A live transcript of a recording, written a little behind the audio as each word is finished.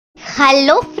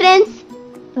Hello friends,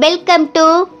 welcome to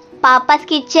பாப்பாஸ்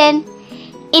kitchen.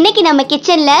 இன்னைக்கு நம்ம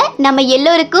கிச்சனில் நம்ம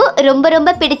எல்லோருக்கும் ரொம்ப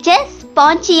ரொம்ப பிடிச்ச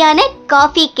ஸ்பான்ச்சியான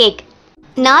காஃபி கேக்.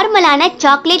 நார்மலான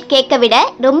சாக்லேட் கேக்கை விட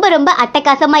ரொம்ப ரொம்ப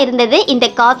அட்டகாசமாக இருந்தது இந்த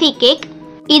காஃபி கேக்.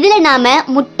 இதில் நாம்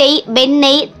முட்டை,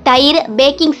 வெண்ணெய், தயிர்,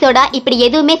 பேக்கிங் சோடா இப்படி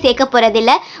எதுவுமே சேர்க்க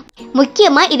போகிறதில்ல.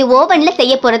 முக்கியமாக இது ஓவனில்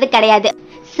செய்ய போகிறது கிடையாது.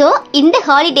 ஸோ இந்த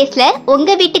ஹாலிடேஸில்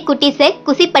உங்கள் வீட்டு குட்டீஸை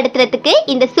குசிப்படுத்துறதுக்கு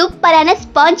இந்த சூப்பரான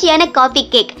ஸ்பான்ச்சியான காஃபி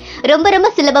கேக் ரொம்ப ரொம்ப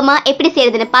சுலபமாக எப்படி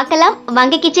செய்கிறதுன்னு பார்க்கலாம்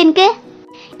வாங்க கிச்சனுக்கு.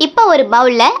 இப்போ ஒரு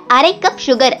பவுலில் அரை கப்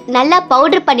சுகர் நல்லா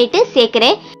பவுடர் பண்ணிவிட்டு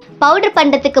சேர்க்குறேன். பவுடர்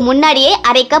பண்ணுறதுக்கு முன்னாடியே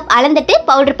அரை கப் அளந்துட்டு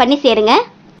பவுடர் பண்ணி சேருங்க.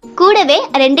 கூடவே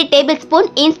 2 table spoon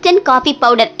instant coffee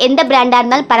powder எந்த பிராண்டாக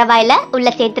இருந்தாலும் பரவாயில்ல உள்ள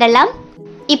சேர்த்துடலாம்.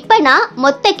 இப்போ நான்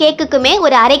மொத்த கேக்குக்குமே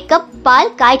ஒரு அரை கப் பால்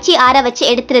காய்ச்சி ஆற வச்சு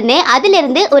எடுத்துருந்தேன்.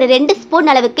 அதிலிருந்து ஒரு 2 ஸ்பூன்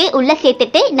அளவுக்கு உள்ள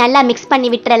சேர்த்துட்டு நல்லா மிக்ஸ் பண்ணி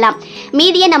விட்டுறலாம்.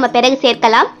 மீதியை நம்ம பிறகு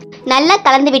சேர்க்கலாம். நல்லா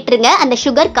கலந்து விட்டுருங்க. அந்த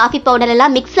சுகர் காஃபி பவுடர்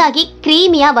எல்லாம் மிக்ஸ் ஆகி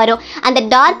க்ரீமியாக வரும். அந்த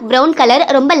டார்க் ப்ரௌன் கலர்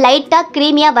ரொம்ப லைட்டாக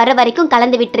க்ரீமியாக வர வரைக்கும்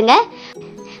கலந்து விட்டுருங்க.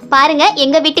 பாருங்க,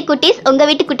 எங்கள் வீட்டு குட்டீஸ் உங்கள்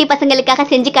வீட்டு குட்டி பசங்களுக்காக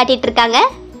செஞ்சு காட்டிட்டு இருக்காங்க.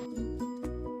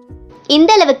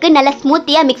 இந்த அளவுக்கு நல்லா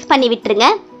ஸ்மூத்தியாக மிக்ஸ் பண்ணி விட்டுருங்க.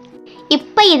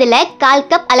 இப்போ இதில் 1/4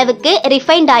 கப் அளவுக்கு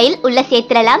ரிஃபைண்ட் ஆயில் உள்ள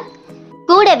சேர்த்துடலாம்.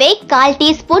 கூடவே 1/4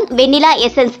 டீஸ்பூன் வெண்ணிலா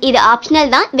எசன்ஸ், இது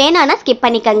ஆப்ஷனல் தான், வேணான்னா ஸ்கிப்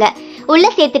பண்ணிக்கோங்க. உள்ள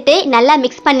சேர்த்துட்டு நல்லா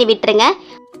மிக்ஸ் பண்ணி விட்டுருங்க.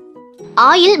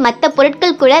 ஆயில் மற்ற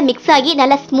பொருட்கள் கூட மிக்ஸ் ஆகி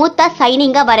நல்லா ஸ்மூத்தாக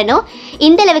சைனிங்காக வரணும்.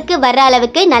 இந்த அளவுக்கு வர்ற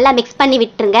அளவுக்கு நல்லா மிக்ஸ் பண்ணி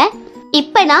விட்டுருங்க.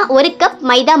 இப்போ நான் 1 கப்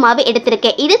மைதா மாவு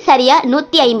எடுத்திருக்கேன். இது சரியாக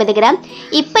 150 கிராம்.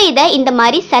 இப்போ இதை இந்த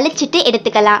மாதிரி சலிச்சிட்டு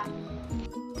எடுத்துக்கலாம்.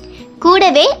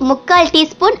 கூடவே 3/4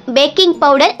 டீஸ்பூன் பேக்கிங்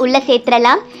பவுடர் உள்ள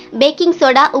சேர்த்துடலாம். பேக்கிங்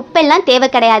சோடா, உப்பெல்லாம் தேவை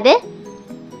கிடையாது.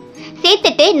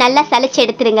 சேர்த்துட்டு நல்லா சலிச்சு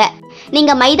எடுத்துருங்க.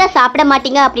 நீங்கள் மைதா சாப்பிட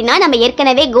மாட்டீங்க அப்படின்னா நம்ம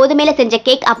ஏற்கனவே கோதுமையில் செஞ்ச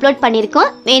கேக் அப்லோட்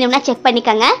பண்ணியிருக்கோம், வேணும்னா செக்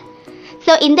பண்ணிக்கோங்க.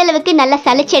 ஸோ இந்தளவுக்கு நல்லா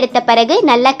சலிச்சு எடுத்த பிறகு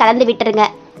நல்லா கலந்து விட்டுருங்க.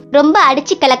 ரொம்ப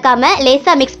அடித்து கலக்காமல்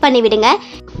லேசாக மிக்ஸ் பண்ணி விடுங்க.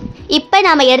 இப்போ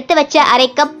நாம் எடுத்து வச்ச அரை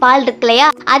கப் பால் இருக்கு இல்லையா,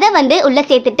 அதை உள்ளே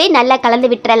சேர்த்துட்டு நல்லா கலந்து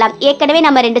விட்டுறலாம். ஏற்கனவே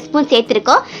நம்ம 2 ஸ்பூன்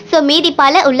சேர்த்துருக்கோம். ஸோ மீதி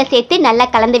பாலை உள்ளே சேர்த்து நல்லா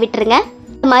கலந்து விட்டுருங்க.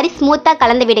 இந்த மாதிரி ஸ்மூத்தாக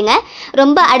கலந்து விடுங்க.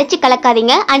 ரொம்ப அடித்து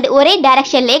கலக்காதீங்க. அண்ட் ஒரே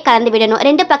டைரக்ஷன்லேயே கலந்து விடணும்.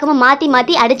 2 பக்கமும் மாற்றி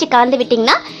மாற்றி அடித்து கலந்து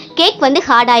விட்டிங்கன்னா கேக்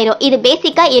ஹார்ட் ஆயிரும். இது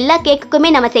பேசிக்காக எல்லா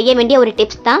கேக்குக்குமே நம்ம செய்ய வேண்டிய ஒரு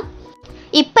டிப்ஸ் தான்.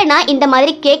 இப்போ நான் இந்த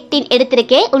மாதிரி கேக் டீன்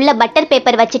எடுத்திருக்கேன். உள்ள பட்டர்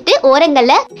பேப்பர் வச்சுட்டு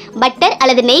ஓரங்களில் பட்டர்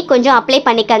அல்லது நெய் கொஞ்சம் அப்ளை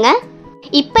பண்ணிக்கோங்க.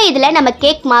 இப்போ இதில் நம்ம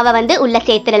கேக் மாவை உள்ளே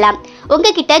சேர்த்துடலாம்.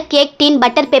 உங்ககிட்ட கேக் டீன்,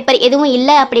 பட்டர் பேப்பர் எதுவும்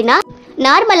இல்லை அப்படின்னா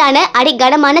நார்மலான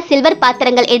கனமான சில்வர்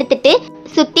பாத்திரங்கள் எடுத்துட்டு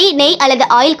சுற்றி நெய் அல்லது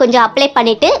ஆயில் கொஞ்சம் அப்ளை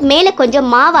பண்ணிவிட்டு மேலே கொஞ்சம்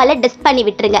மாவால் டஸ்ட் பண்ணி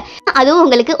விட்டுருங்க. அதுவும்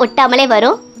உங்களுக்கு ஒட்டாமலே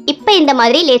வரும். இப்போ இந்த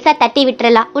மாதிரி லேசாக தட்டி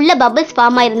விட்டுறலாம். உள்ள பபிள்ஸ்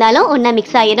ஃபார்ம் ஆயிருந்தாலும் ஒன்றா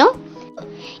மிக்ஸ் ஆகிடும்.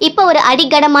 இப்போ ஒரு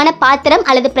கனமான பாத்திரம்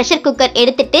அல்லது ப்ரெஷர் குக்கர்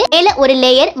எடுத்துட்டு மேலே ஒரு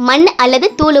லேயர் மண் அல்லது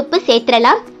தூளுப்பு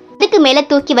சேர்த்துடலாம். அதுக்கு மேலே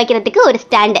தூக்கி வைக்கிறதுக்கு ஒரு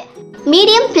ஸ்டாண்டு.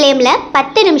 மீடியம் ஃப்ளேமில்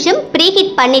 10 நிமிஷம்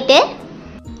ப்ரீஹீட் பண்ணிவிட்டு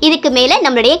இதுக்கு மேலே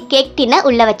நம்மளுடைய கேக் டின்னை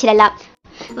உள்ளே வச்சிடலாம்.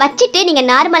 வச்சுட்டு நீங்கள்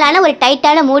நார்மலான ஒரு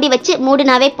டைட்டான மூடி வச்சு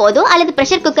மூடினாவே போதும், அல்லது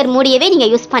ப்ரெஷர் குக்கர் மூடியவே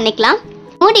நீங்கள் யூஸ் பண்ணிக்கலாம்.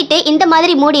 மூடிட்டு இந்த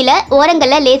மாதிரி மூடியில்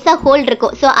ஓரங்களில் லேசாக ஹோல்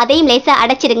இருக்கும். ஸோ அதையும் லேசாக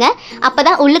அடைச்சிடுங்க. அப்போ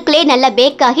தான் உள்ளுக்குள்ளே நல்லா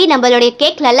பேக் ஆகி நம்மளுடைய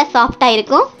கேக் நல்லா சாஃப்டாக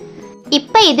இருக்கும்.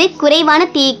 இப்போ இது குறைவான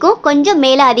தீக்கும் கொஞ்சம்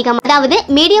மேலே அதிகமாக, அதாவது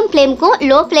மீடியம் ஃப்ளேமுக்கும்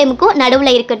லோ ஃப்ளேமுக்கும்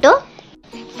நடுவில் இருக்கட்டும்.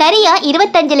 சரியா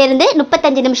 25லிருந்து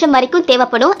 35 நிமிஷம் வரைக்கும்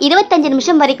தேவைப்படும். 25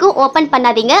 நிமிஷம் வரைக்கும் ஓப்பன்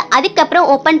பண்ணாதீங்க. அதுக்கப்புறம்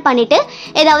ஓப்பன் பண்ணிட்டு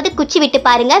ஏதாவது குச்சி விட்டு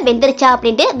பாருங்க வெந்துருச்சா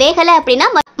அப்படின்ட்டு. வேகலை அப்படின்னா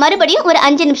மறுபடியும் ஒரு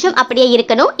 5 நிமிஷம் அப்படியே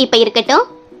இருக்கணும். இப்போ இருக்கட்டும்.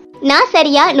 நான்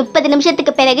சரியா 30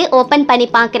 நிமிஷத்துக்கு பிறகு ஓப்பன் பண்ணி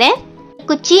பார்க்குறேன்.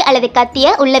 குச்சி அல்லது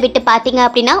கத்தியை உள்ளே விட்டு பார்த்தீங்க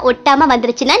அப்படின்னா ஒட்டாமல்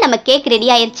வந்துருச்சுன்னா நம்ம கேக் ரெடி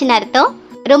ஆயிடுச்சுன்னு அர்த்தம்.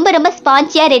 ரொம்ப ரொம்ப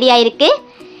ஸ்பான்ச்சியாக ரெடி ஆயிருக்கு.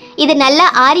 இது நல்லா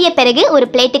ஆறிய பிறகு ஒரு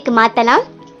பிளேட்டுக்கு மாற்றலாம்.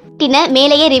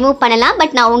 மேலேயே ரிமூவ் பண்ணலாம்.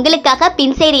 பட் நான் உங்களுக்காக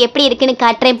பின் சைடு எப்படி இருக்குன்னு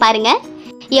காட்டுறேன் பாருங்க.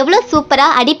 எவ்வளோ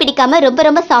சூப்பராக அடிப்பிடிக்காம ரொம்ப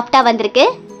ரொம்ப சாஃப்டாக வந்திருக்கு.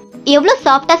 எவ்வளோ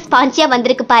சாஃப்டாக ஸ்பான்ச்சியாக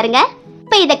வந்திருக்கு பாருங்க.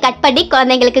 இப்போ இதை கட் பண்ணி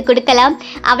குழந்தைங்களுக்கு கொடுக்கலாம்.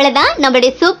 அவ்வளோதான்,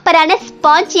 நம்மளுடைய சூப்பரான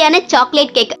ஸ்பான்ச்சியான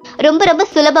சாக்லேட் கேக் ரொம்ப ரொம்ப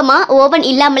சுலபமாக ஓவன்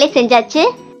இல்லாமலே செஞ்சாச்சு.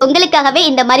 உங்களுக்காகவே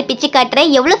இந்த மாதிரி பிச்சு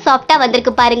காட்டுறேன். எவ்வளோ சாஃப்டாக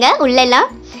வந்திருக்கு பாருங்க. உள்ளெல்லாம்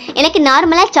எனக்கு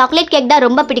நார்மலாக சாக்லேட் கேக் தான்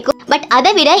ரொம்ப பிடிக்கும். பட்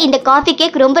அதை விட இந்த காஃபி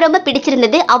கேக் ரொம்ப ரொம்ப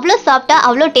பிடிச்சிருந்தது. அவ்வளோ சாஃப்டாக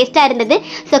அவ்வளோ டேஸ்ட்டாக இருந்தது.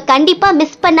 ஸோ கண்டிப்பாக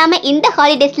மிஸ் பண்ணாமல் இந்த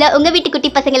ஹாலிடேஸில் உங்கள் வீட்டு குட்டி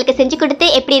பசங்களுக்கு செஞ்சு கொடுத்து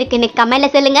எப்படி இருக்குன்னு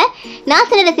கமெண்ட்டில் சொல்லுங்கள். நான்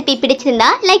சில ரெசிபி பிடிச்சிருந்தா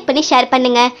லைக் பண்ணி ஷேர்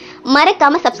பண்ணுங்கள்.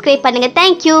 மறக்காமல் சப்ஸ்கிரைப் பண்ணுங்கள்.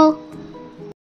 தேங்க்யூ.